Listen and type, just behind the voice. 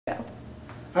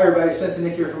Hi everybody, Sensei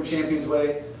Nick here from Champions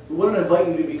Way. We want to invite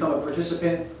you to become a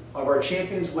participant of our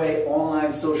Champions Way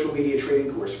online social media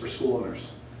trading course for school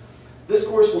owners. This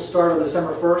course will start on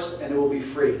December 1st and it will be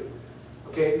free.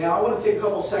 Okay, now I want to take a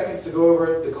couple seconds to go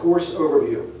over the course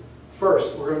overview.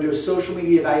 First, we're going to do a social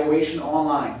media evaluation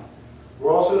online.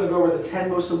 We're also going to go over the 10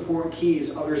 most important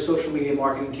keys of your social media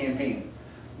marketing campaign.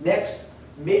 Next,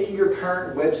 making your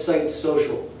current website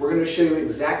social. We're going to show you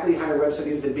exactly how your website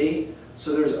needs to be,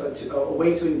 so there's a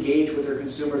way to engage with your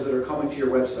consumers that are coming to your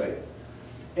website.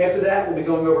 After that, we'll be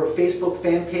going over Facebook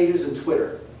fan pages and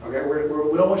Twitter. Okay,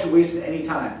 we don't want you wasting any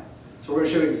time. So we're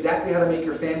going to show you exactly how to make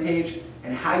your fan page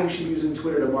and how you should be using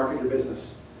Twitter to market your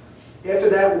business. After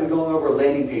that, we'll be going over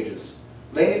landing pages.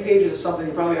 Landing pages is something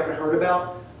you probably haven't heard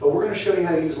about, but we're going to show you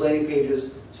how to use landing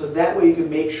pages so that way you can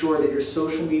make sure that your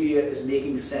social media is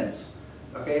making sense.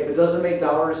 Okay, if it doesn't make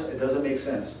dollars, it doesn't make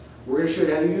sense. We're going to show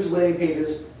you how to use landing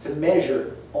pages to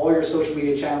measure all your social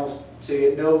media channels so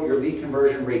you know your lead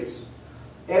conversion rates.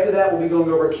 After that, we'll be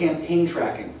going over campaign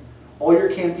tracking. All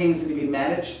your campaigns need to be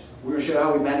managed. We're going to show you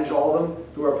how we manage all of them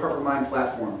through our Perfect Mind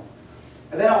platform.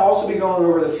 And then I'll also be going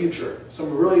over the future,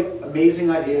 some really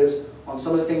amazing ideas on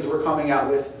some of the things we're coming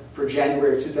out with for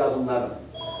January of 2011.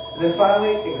 And then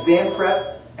finally, exam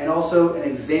prep and also an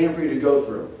exam for you to go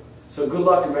through. So good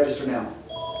luck and register now.